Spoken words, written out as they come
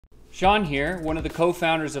Sean here, one of the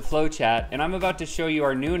co-founders of FlowChat, and I'm about to show you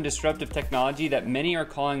our new and disruptive technology that many are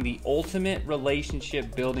calling the ultimate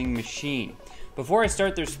relationship building machine. Before I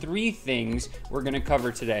start, there's three things we're going to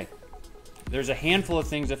cover today. There's a handful of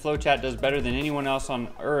things that FlowChat does better than anyone else on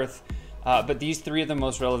earth, but these three are the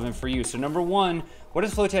most relevant for you. So number one, what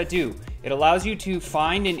does FlowChat do? It allows you to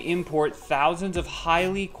find and import thousands of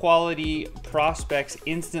highly quality prospects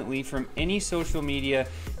instantly from any social media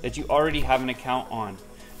that you already have an account on.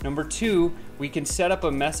 Number two, we can set up a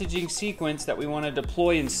messaging sequence that we want to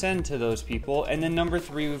deploy and send to those people. And then number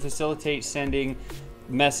three, we facilitate sending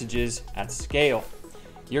messages at scale.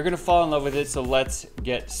 You're going to fall in love with it, so let's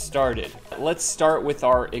get started. Let's start with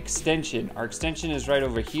our extension. Our extension is right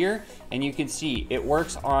over here, and you can see it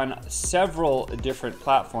works on several different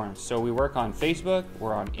platforms. So we work on Facebook,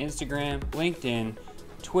 we're on Instagram, LinkedIn,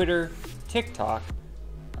 Twitter, TikTok,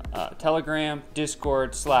 Telegram,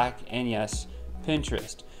 Discord, Slack, and yes,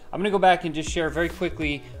 Pinterest. I'm going to go back and just share very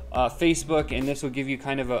quickly Facebook, and this will give you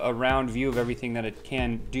kind of a round view of everything that it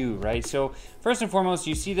can do, right? So first and foremost,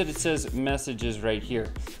 you see that it says messages right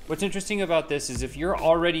here. What's interesting about this is if you're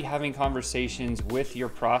already having conversations with your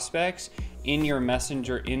prospects in your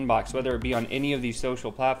messenger inbox, whether it be on any of these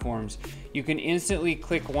social platforms, you can instantly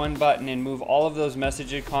click one button and move all of those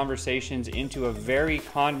messaging conversations into a very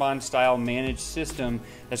Kanban style managed system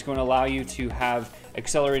that's going to allow you to have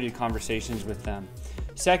accelerated conversations with them.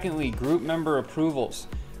 Secondly, group member approvals.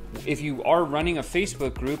 If you are running a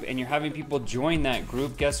Facebook group and you're having people join that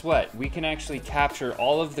group, guess what? We can actually capture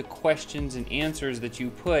all of the questions and answers that you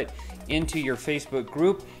put into your Facebook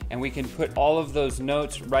group, and we can put all of those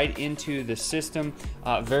notes right into the system.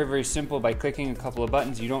 Very, very simple by clicking a couple of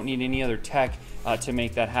buttons. You don't need any other tech to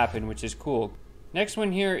make that happen, which is cool. Next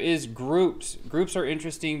one here is groups. Groups are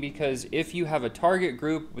interesting because if you have a target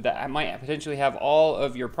group that might potentially have all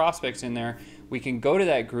of your prospects in there, we can go to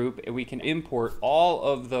that group and we can import all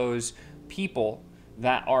of those people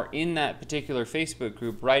that are in that particular Facebook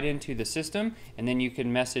group right into the system, and then you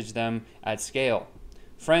can message them at scale.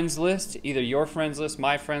 Friends list, either your friends list,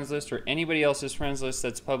 my friends list, or anybody else's friends list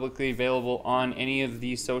that's publicly available on any of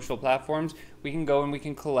these social platforms, we can go and we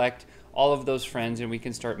can collect all of those friends and we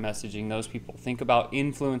can start messaging those people. Think about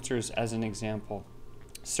influencers as an example.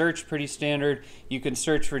 Search, pretty standard. You can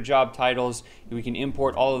search for job titles. We can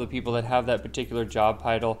import all of the people that have that particular job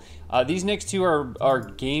title. These next two are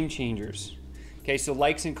game changers. Okay, so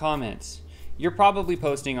likes and comments. You're probably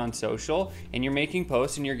posting on social and you're making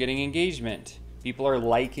posts and you're getting engagement. People are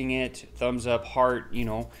liking it, thumbs up, heart,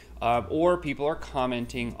 or people are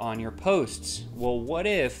commenting on your posts. Well, what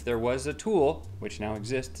if there was a tool, which now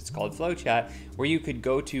exists, it's called FlowChat, where you could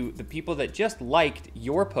go to the people that just liked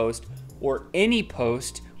your post or any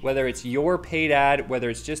post, whether it's your paid ad, whether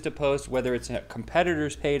it's just a post, whether it's a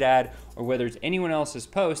competitor's paid ad, or whether it's anyone else's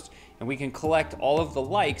post, and we can collect all of the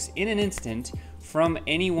likes in an instant from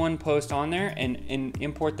any one post on there and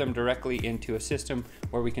import them directly into a system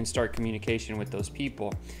where we can start communication with those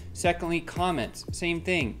people. Secondly, comments, same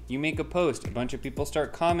thing. You make a post, a bunch of people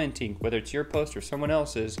start commenting, whether it's your post or someone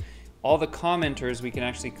else's. All the commenters we can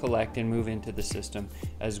actually collect and move into the system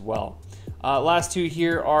as well. Last two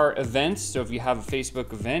here are events. So if you have a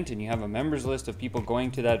Facebook event and you have a members list of people going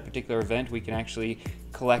to that particular event, we can actually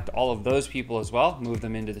collect all of those people as well, move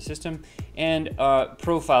them into the system. And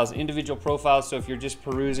profiles, individual profiles. So if you're just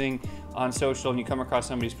perusing on social and you come across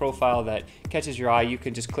somebody's profile that catches your eye, you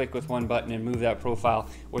can just click with one button and move that profile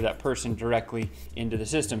or that person directly into the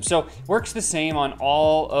system. So works the same on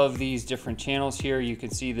all of these different channels here. You can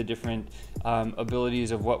see the different abilities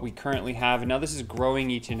of what we currently have. And now this is growing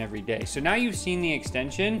each and every day. So now you've seen the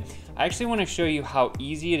extension. I actually want to show you how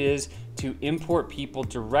easy it is to import people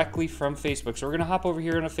directly from Facebook. So we're going to hop over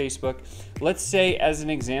here on a Facebook. Let's say, as an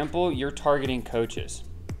example, you're targeting coaches.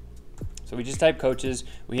 So we just type coaches,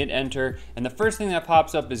 we hit enter, and the first thing that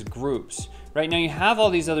pops up is groups. Right now you have all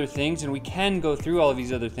these other things, and we can go through all of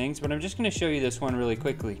these other things, but I'm just going to show you this one really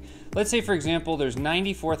quickly. Let's say, for example, there's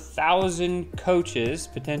 94,000 coaches,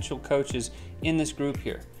 potential coaches, in this group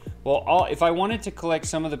here. Well, if I wanted to collect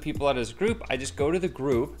some of the people out of this group, I just go to the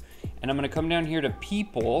group, and I'm going to come down here to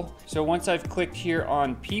people. So once I've clicked here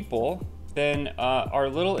on people, then our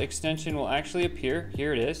little extension will actually appear.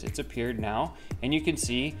 Here it is, it's appeared now, and you can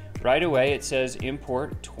see right away it says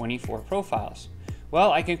import 24 profiles.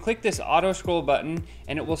 Well, I can click this auto scroll button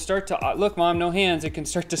and it will start to, look mom, no hands, it can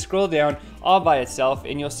start to scroll down all by itself,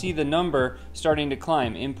 and you'll see the number starting to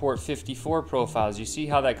climb, import 54 profiles. You see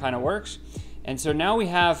how that kind of works? And so now we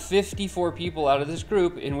have 54 people out of this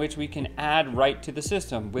group in which we can add right to the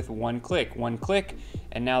system with one click,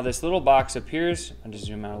 and now this little box appears. I'll just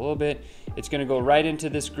zoom out a little bit, It's going to go right into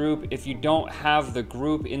this group. If you don't have the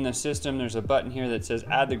group in the system, there's a button here that says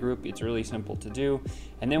add the group. It's really simple to do.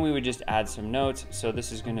 And then we would just add some notes. So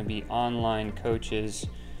this is going to be online coaches,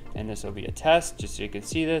 and this will be a test just so you can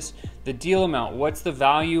see this. The deal amount, what's the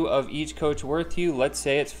value of each coach worth to you? Let's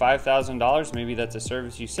say it's $5,000, maybe that's a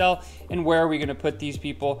service you sell. And where are we gonna put these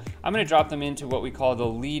people? I'm gonna drop them into what we call the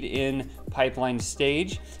lead in pipeline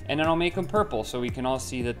stage, and then I'll make them purple so we can all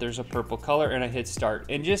see that there's a purple color, and I hit start.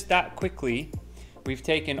 And just that quickly, we've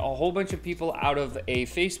taken a whole bunch of people out of a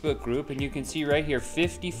Facebook group, and you can see right here,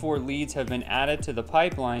 54 leads have been added to the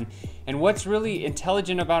pipeline. And what's really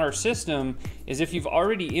intelligent about our system is if you've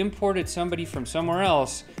already imported somebody from somewhere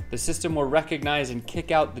else, the system will recognize and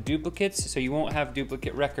kick out the duplicates, so you won't have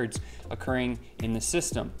duplicate records occurring in the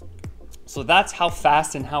system. So that's how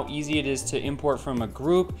fast and how easy it is to import from a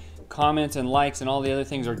group. Comments and likes and all the other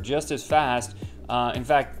things are just as fast. In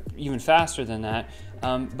fact, even faster than that.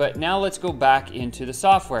 But now let's go back into the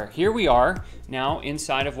software. Here we are now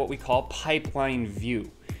inside of what we call Pipeline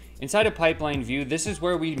View. Inside of Pipeline View, this is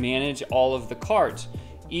where we manage all of the cards.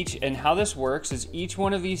 And how this works is each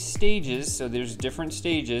one of these stages, so there's different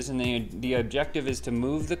stages, and the objective is to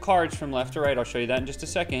move the cards from left to right. I'll show you that in just a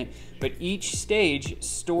second. But each stage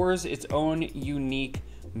stores its own unique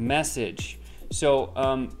message.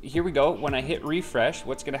 So here we go. When I hit refresh,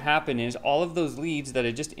 what's going to happen is all of those leads that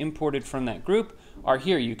I just imported from that group are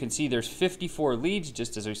here. You can see there's 54 leads,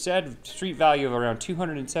 just as I said, street value of around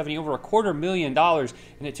 270, over $250,000,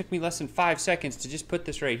 and it took me less than 5 seconds to just put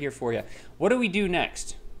this right here for you. What do we do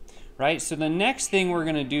next? Right? So the next thing we're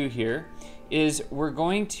going to do here is we're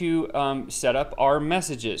going to set up our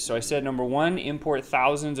messages. So I said number one, import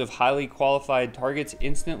thousands of highly qualified targets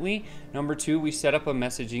instantly. Number two, we set up a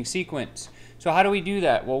messaging sequence. So how do we do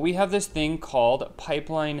that? Well, we have this thing called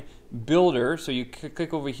Pipeline Builder. So you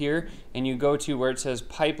click over here and you go to where it says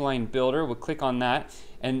Pipeline Builder. We'll click on that.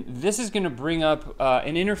 And this is going to bring up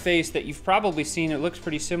an interface that you've probably seen. It looks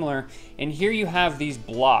pretty similar. And here you have these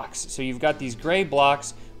blocks. So you've got these gray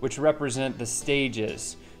blocks which represent the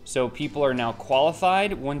stages. So people are now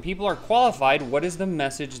qualified. When people are qualified, what is the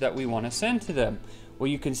message that we want to send to them? Well,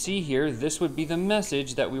 you can see here, this would be the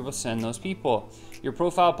message that we will send those people. Your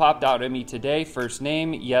profile popped out at me today. First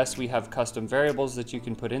name, yes, we have custom variables that you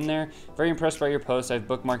can put in there. Very impressed by your post. I've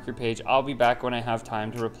bookmarked your page. I'll be back when I have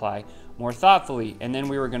time to reply more thoughtfully. And then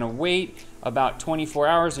we were going to wait about 24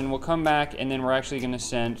 hours and we'll come back, and then we're actually going to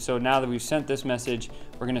send. So now that we've sent this message,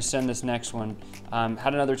 we're going to send this next one.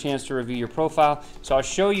 Had another chance to review your profile. So I'll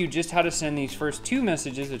show you just how to send these first two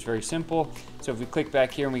messages. It's very simple. So if we click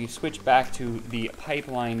back here and we switch back to the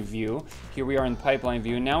pipeline view, here we are in the pipeline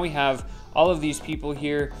view. And now we have all of these people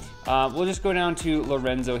here. We'll just go down to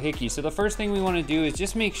Lorenzo Hickey. So the first thing we want to do is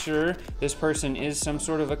just make sure this person is some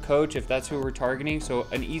sort of a coach, if that's who we're targeting. So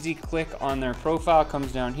an easy click on their profile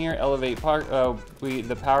comes down here. Elevate the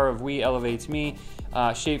power of we elevates me.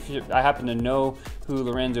 I happen to know who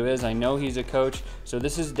Lorenzo is. I know he's a coach. So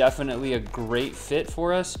this is definitely a great fit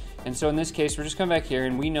for us. And so in this case, we're just coming back here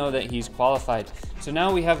and we know that he's qualified. So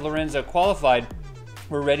now we have Lorenzo qualified.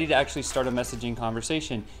 We're ready to actually start a messaging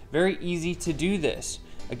conversation. Very easy to do this.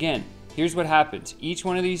 Again, here's what happens. Each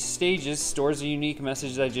one of these stages stores a unique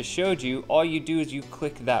message that I just showed you. All you do is you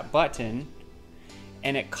click that button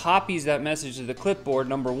and it copies that message to the clipboard,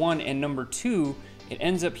 number one, and number two, it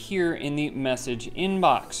ends up here in the message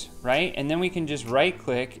inbox, right? And then we can just right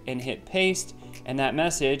click and hit paste, and that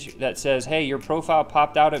message that says, hey, your profile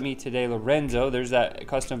popped out at me today, Lorenzo. There's that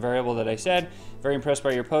custom variable that I said. Very impressed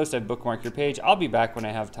by your post. I've bookmarked your page. I'll be back when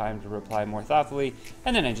I have time to reply more thoughtfully.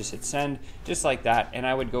 And then I just hit send, just like that. And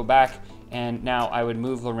I would go back, and now I would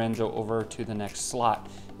move Lorenzo over to the next slot.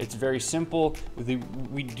 It's very simple.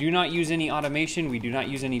 We do not use any automation. We do not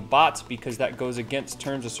use any bots because that goes against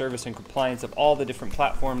terms of service and compliance of all the different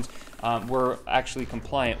platforms. We're actually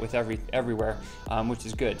compliant with everywhere, which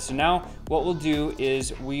is good. So now what we'll do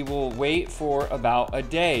is we will wait for about a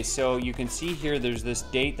day. So you can see here there's this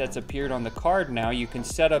date that's appeared on the card now. You can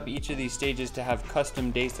set up each of these stages to have custom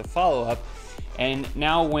dates of follow-up. And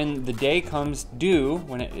now when the day comes due,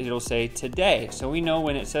 when it'll say today. So we know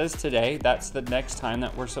when it says today, that's the next time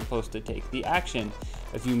that we're supposed to take the action.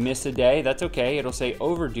 If you miss a day, that's okay. It'll say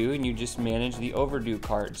overdue, and you just manage the overdue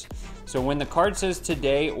cards. So when the card says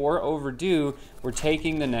today or overdue, we're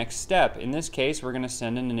taking the next step. In this case, we're going to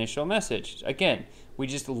send an initial message. Again, we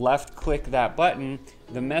just left click that button,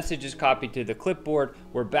 the message is copied to the clipboard,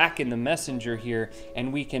 we're back in the messenger here,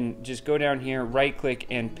 and we can just go down here, right click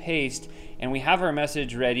and paste, and we have our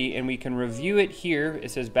message ready, and we can review it here. It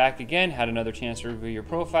says back again, had another chance to review your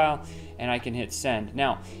profile, and I can hit send.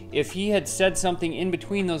 Now, if he had said something in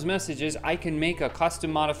between those messages, I can make a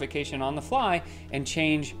custom modification on the fly and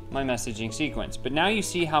change my messaging sequence. But now you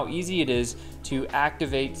see how easy it is to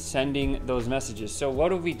activate sending those messages. So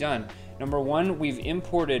what have we done? Number one, we've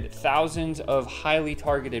imported thousands of highly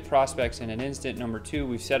targeted prospects in an instant. Number two,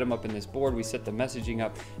 we've set them up in this board. We set the messaging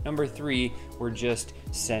up. Number three, we're just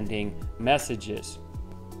sending messages.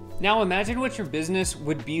 Now imagine what your business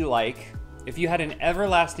would be like if you had an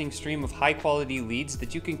everlasting stream of high quality leads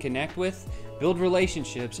that you can connect with, build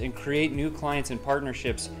relationships, and create new clients and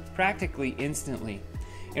partnerships practically instantly.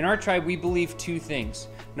 In our tribe, we believe two things.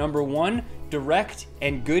 Number one, direct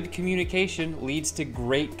and good communication leads to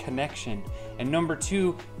great connection. And number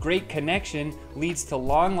two, great connection leads to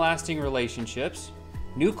long-lasting relationships,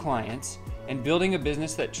 new clients, and building a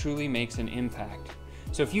business that truly makes an impact.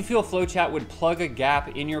 So if you feel FlowChat would plug a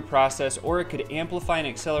gap in your process, or it could amplify and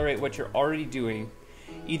accelerate what you're already doing,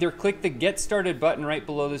 either click the Get Started button right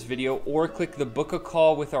below this video, or click the Book a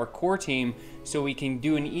Call with our core team so we can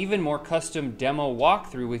do an even more custom demo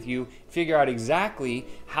walkthrough with you, figure out exactly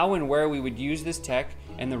how and where we would use this tech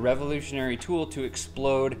and the revolutionary tool to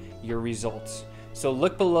explode your results. So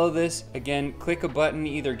look below this, again, click a button,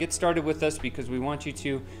 either get started with us because we want you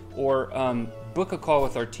to, or book a call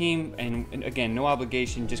with our team, and again, no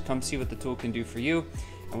obligation, just come see what the tool can do for you.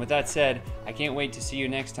 And with that said, I can't wait to see you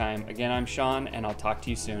next time. Again, I'm Sean, and I'll talk to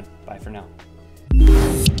you soon. Bye for now.